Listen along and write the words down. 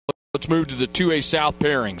Let's move to the 2A South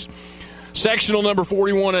Pairings. Sectional number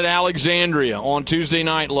 41 at Alexandria. On Tuesday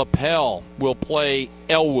night, LaPel will play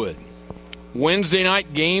Elwood. Wednesday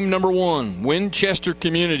night, game number 1, Winchester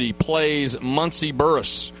Community plays Muncie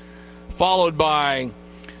Burris, followed by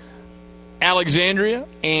Alexandria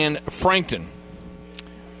and Frankton.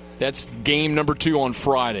 That's game number 2 on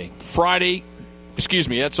Friday.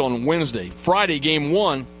 That's on Wednesday. Friday, game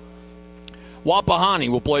 1, Wapahani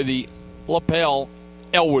will play the LaPel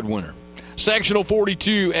Elwood winner. Sectional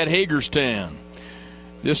 42 at Hagerstown.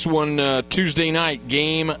 This one Tuesday night,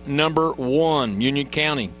 game number 1, Union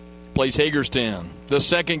County plays Hagerstown. The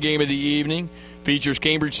second game of the evening features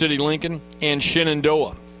Cambridge City Lincoln and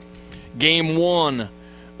Shenandoah. Game 1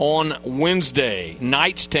 on Wednesday,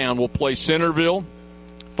 Knightstown will play Centerville,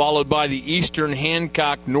 followed by the Eastern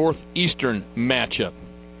Hancock Northeastern matchup.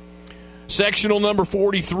 Sectional number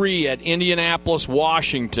 43 at Indianapolis,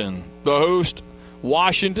 Washington. The host,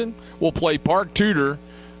 Washington, will play Park Tudor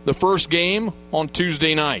the first game on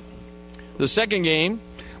Tuesday night. The second game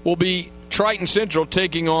will be Triton Central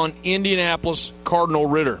taking on Indianapolis Cardinal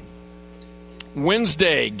Ritter.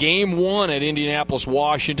 Wednesday, game 1 at Indianapolis,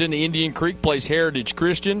 Washington. Indian Creek plays Heritage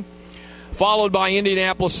Christian, followed by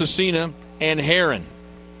Indianapolis, Cecina, and Heron.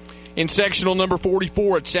 In sectional number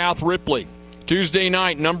 44 at South Ripley, Tuesday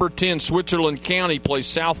night, number 10, Switzerland County plays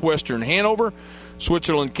Southwestern Hanover.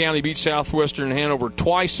 Switzerland County beat Southwestern Hanover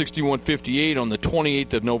twice, 61-58 on the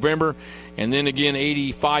 28th of November, and then again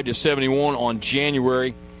 85-71 on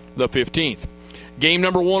January the 15th. Game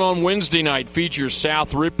number 1 on Wednesday night features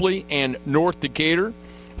South Ripley and North Decatur,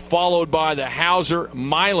 followed by the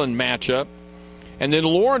Hauser-Milan matchup. And then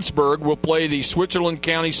Lawrenceburg will play the Switzerland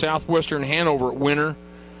County Southwestern Hanover winner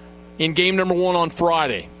in game number 1 on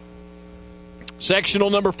Friday.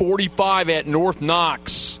 Sectional number 45 at North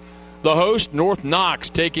Knox. The host, North Knox,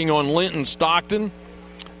 taking on Linton Stockton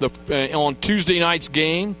on Tuesday night's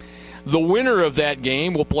game. The winner of that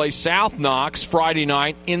game will play South Knox Friday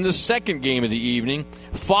night in the second game of the evening,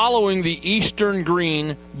 following the Eastern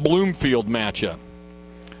Green Bloomfield matchup.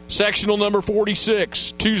 Sectional number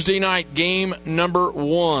 46, Tuesday night, game number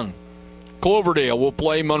 1. Cloverdale will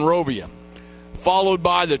play Monrovia, followed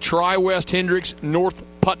by the Tri-West Hendricks North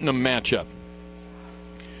Putnam matchup.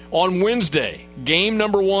 On Wednesday, game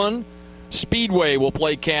number 1, Speedway will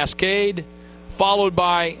play Cascade, followed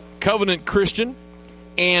by Covenant Christian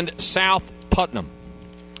and South Putnam.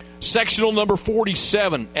 Sectional number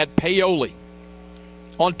 47 at Paoli.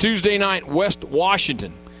 On Tuesday night, West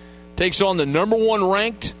Washington takes on the number 1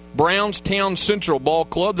 ranked Brownstown Central Ball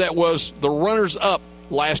Club. That was the runners-up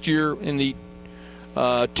last year in the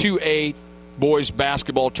 2A boys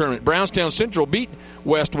basketball tournament. Brownstown Central beat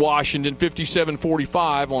West Washington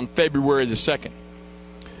 57-45 on February the 2nd.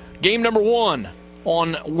 Game number 1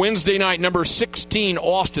 on Wednesday night, number 16,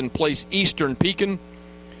 Austin plays Eastern Pekin.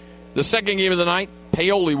 The second game of the night,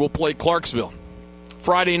 Paoli will play Clarksville.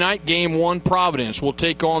 Friday night, game 1, Providence will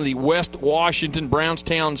take on the West Washington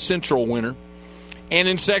Brownstown Central winner. And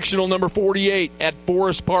in sectional number 48 at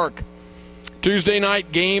Forest Park, Tuesday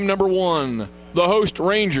night, game number 1, the host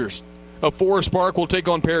Rangers of Forest Park will take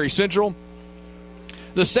on Perry Central.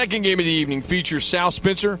 The second game of the evening features South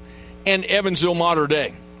Spencer and Evansville Mater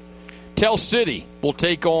Dei. Tell City will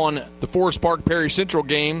take on the Forest Park Perry Central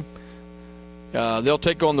game. They'll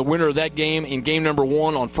take on the winner of that game in game number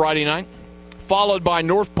 1 on Friday night, followed by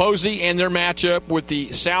North Posey and their matchup with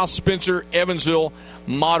the South Spencer Evansville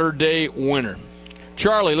Mater Dei winner.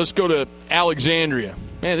 Charlie, let's go to Alexandria.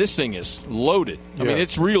 Man, this thing is loaded. I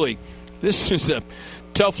mean, this is a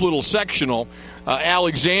tough little sectional.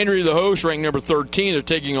 Alexandria, the host, ranked number 13. They're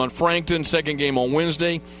taking on Frankton, second game on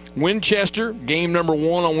Wednesday. Winchester, game number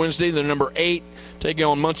 1 on Wednesday. The number 8 taking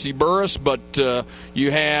on Muncie Burris. But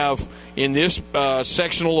you have, in this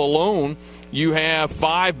sectional alone, you have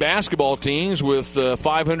 5 basketball teams with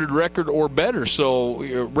 500 record or better. So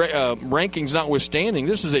rankings notwithstanding,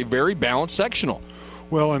 this is a very balanced sectional.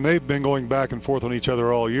 Well, and they've been going back and forth on each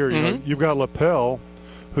other all year. You know, you've got LaPel,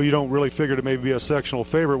 who you don't really figure to maybe be a sectional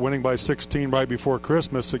favorite, winning by 16 right before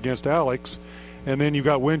Christmas against Alex. And then you've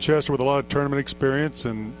got Winchester with a lot of tournament experience,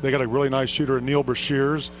 and they got a really nice shooter, Neil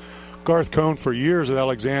Brashears. Garth Cohn for years at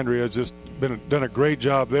Alexandria has just done a great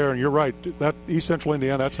job there. And you're right, that East Central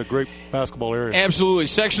Indiana, that's a great basketball area. Absolutely.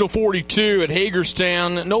 Sectional 42 at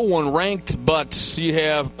Hagerstown, no one ranked, but you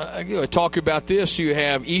have, talk about this, you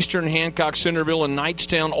have Eastern, Hancock, Centerville, and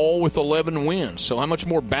Knightstown all with 11 wins. So how much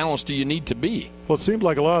more balanced do you need to be? Well, it seems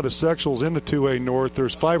like a lot of the sectionals in the 2A North,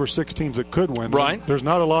 there's 5 or 6 teams that could win them. Right. There's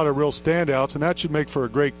not a lot of real standouts, and that should make for a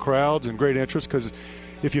great crowds and great interest because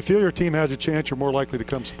if you feel your team has a chance, you're more likely to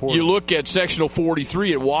come support. You look at sectional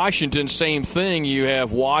 43 at Washington, same thing. You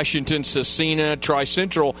have Washington, Cecina,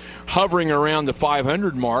 Tri-Central hovering around the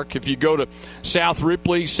 500 mark. If you go to South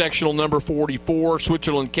Ripley, sectional number 44,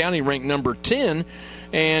 Switzerland County ranked number 10.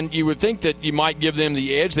 And you would think that you might give them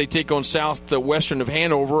the edge. They take on Southwestern of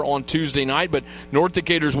Hanover on Tuesday night, but North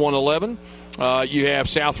Decatur's won 11. You have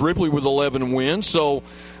South Ripley with 11 wins. So,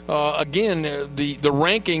 again, the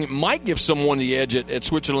ranking might give someone the edge at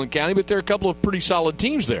Switzerland County, but there are a couple of pretty solid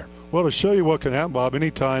teams there. Well, to show you what can happen, Bob,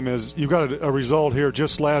 anytime is you've got a result here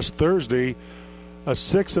just last Thursday. A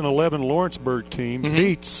 6-11 Lawrenceburg team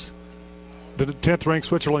beats the 10th-ranked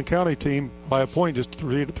Switzerland County team by a point just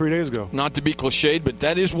three days ago. Not to be cliched, but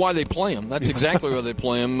that is why they play them. That's exactly why they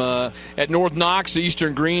play them. At North Knox, the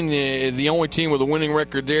Eastern Green, the only team with a winning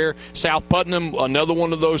record there. South Putnam, another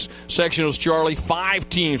one of those sectionals, Charlie. 5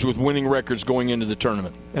 teams with winning records going into the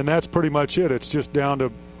tournament. And that's pretty much it. It's just down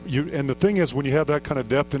to you. And the thing is, when you have that kind of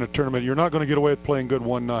depth in a tournament, you're not going to get away with playing good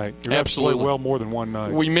one night. You're going to play well more than one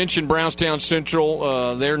night. We mentioned Brownstown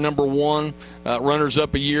Central. They're number 1,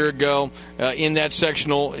 runners-up a year ago. In that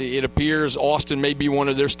sectional, it appears Austin may be one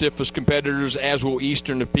of their stiffest competitors, as will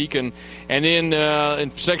Eastern of Pekin. And then in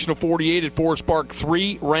sectional 48 at Forest Park,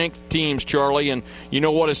 3 ranked teams, Charlie. And you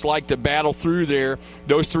know what it's like to battle through there.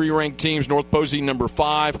 Those 3 ranked teams, North Posey number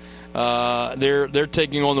 5. They're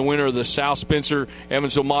taking on the winner of the South Spencer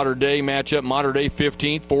Evansville Mater Dei matchup. Mater Dei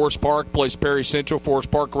 15th. Forest Park plays Perry Central. Forest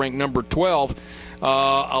Park ranked number 12. A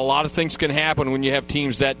lot of things can happen when you have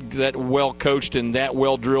teams that well coached and that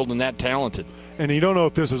well drilled and that talented. And you don't know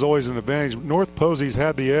if this is always an advantage. North Posey's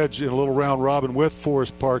had the edge in a little round robin with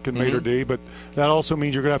Forest Park and Mater Dei, but that also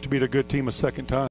means you're going to have to beat a good team a second time.